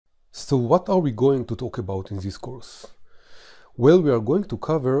So what are we going to talk about in this course? Well, we are going to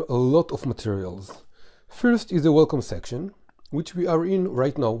cover a lot of materials. First is the welcome section, which we are in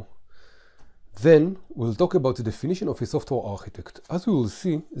right now. Then we'll talk about the definition of a software architect. As we will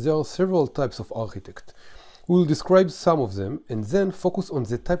see, there are several types of architect. We will describe some of them and then focus on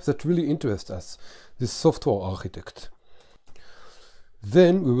the types that really interest us, the software architect.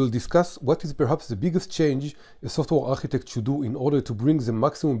 Then we will discuss what is perhaps the biggest change a software architect should do in order to bring the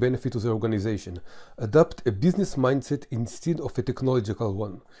maximum benefit to the organization, adopt a business mindset instead of a technological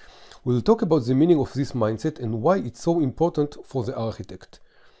one. We will talk about the meaning of this mindset and why it's so important for the architect.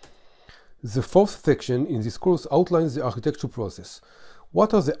 The fourth section in this course outlines the architecture process.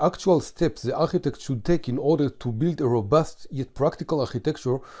 What are the actual steps the architect should take in order to build a robust yet practical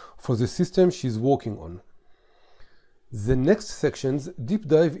architecture for the system she's working on? The next sections deep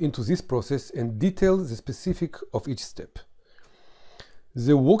dive into this process and detail the specific of each step.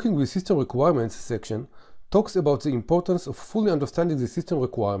 The Working with System Requirements section talks about the importance of fully understanding the system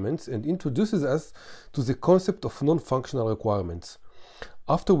requirements and introduces us to the concept of non-functional requirements.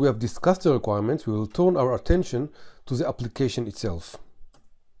 After we have discussed the requirements, we will turn our attention to the application itself.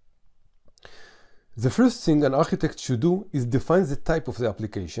 The first thing an architect should do is define the type of the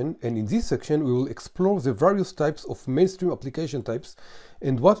application, and in this section we will explore the various types of mainstream application types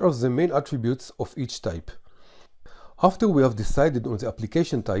and what are the main attributes of each type. After we have decided on the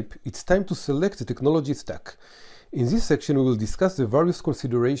application type, it's time to select the technology stack. In this section we will discuss the various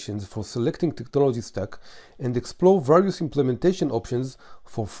considerations for selecting technology stack and explore various implementation options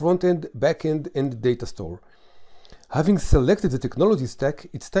for front-end, back-end, and data store. Having selected the technology stack,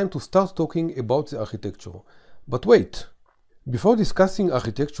 it's time to start talking about the architecture. But wait! Before discussing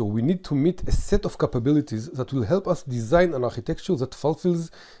architecture, we need to meet a set of capabilities that will help us design an architecture that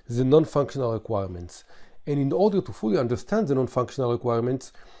fulfills the non-functional requirements. And in order to fully understand the non-functional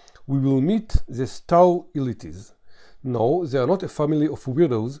requirements, we will meet the star entities. No, they are not a family of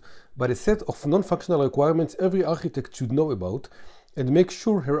weirdos, but a set of non-functional requirements every architect should know about and make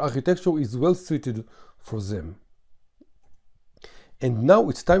sure her architecture is well suited for them. And now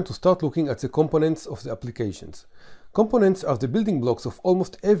it's time to start looking at the components of the applications. Components are the building blocks of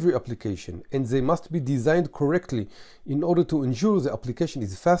almost every application, and they must be designed correctly in order to ensure the application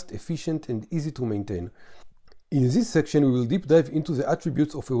is fast, efficient, and easy to maintain. In this section, we will deep dive into the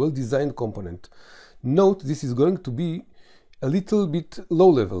attributes of a well-designed component. Note, this is going to be a little bit low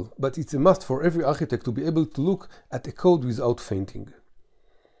level, but it's a must for every architect to be able to look at a code without fainting.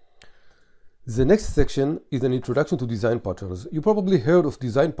 The next section is an introduction to design patterns. You probably heard of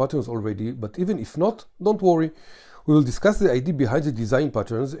design patterns already, but even if not, don't worry. We will discuss the idea behind the design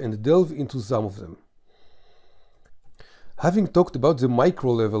patterns and delve into some of them. Having talked about the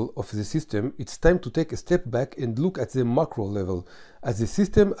micro level of the system, it's time to take a step back and look at the macro level, as the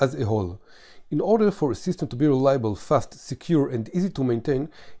system as a whole. In order for a system to be reliable, fast, secure, and easy to maintain,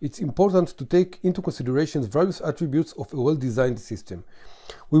 it's important to take into consideration various attributes of a well-designed system.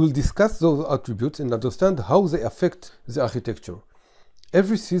 We will discuss those attributes and understand how they affect the architecture.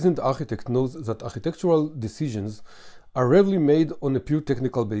 Every seasoned architect knows that architectural decisions are rarely made on a pure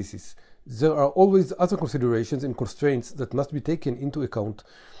technical basis. There are always other considerations and constraints that must be taken into account.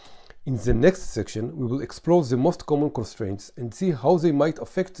 In the next section, we will explore the most common constraints and see how they might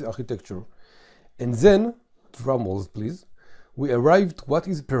affect the architecture. And then, drum rolls please, we arrived at what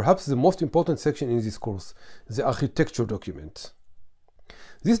is perhaps the most important section in this course, the architecture document.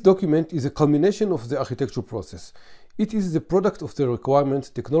 This document is a culmination of the architecture process. It is the product of the requirements,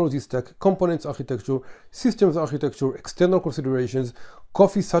 technology stack, components architecture, systems architecture, external considerations,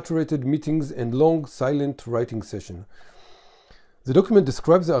 coffee-saturated meetings, and long, silent writing session. The document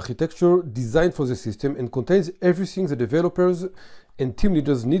describes the architecture designed for the system and contains everything the developers and team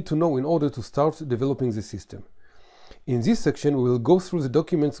leaders need to know in order to start developing the system. In this section, we will go through the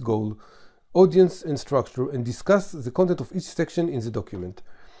document's goal, audience, and structure, and discuss the content of each section in the document.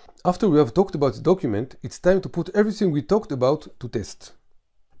 After we have talked about the document, it's time to put everything we talked about to test.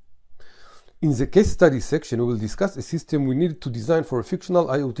 In the case study section, we will discuss a system we need to design for a fictional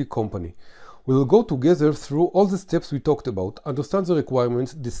IoT company. We will go together through all the steps we talked about, understand the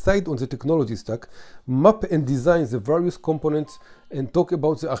requirements, decide on the technology stack, map and design the various components, and talk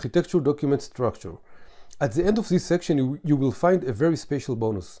about the architecture document structure. At the end of this section, you will find a very special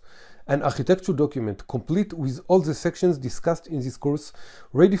bonus. An architecture document complete with all the sections discussed in this course,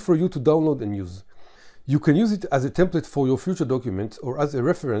 ready for you to download and use. You can use it as a template for your future documents or as a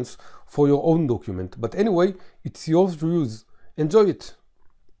reference for your own document, but anyway, it's yours to use. Enjoy it!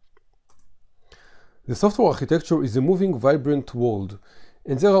 The software architecture is a moving, vibrant world,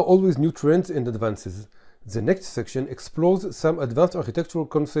 and there are always new trends and advances. The next section explores some advanced architectural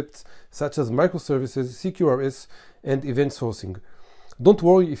concepts such as microservices, CQRS, and event sourcing. Don't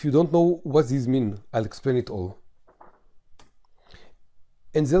worry if you don't know what these mean, I'll explain it all.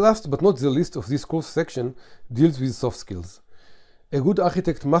 And the last but not the least of this course section deals with soft skills. A good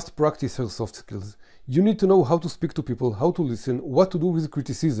architect must practice her soft skills. You need to know how to speak to people, how to listen, what to do with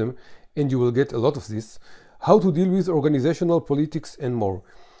criticism, and you will get a lot of this, how to deal with organizational politics, and more.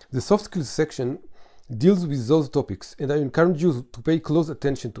 The soft skills section deals with those topics, and I encourage you to pay close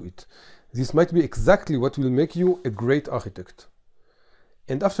attention to it. This might be exactly what will make you a great architect.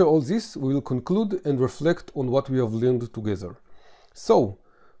 And after all this, we will conclude and reflect on what we have learned together. So,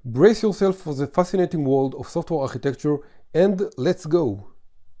 brace yourself for the fascinating world of software architecture and let's go!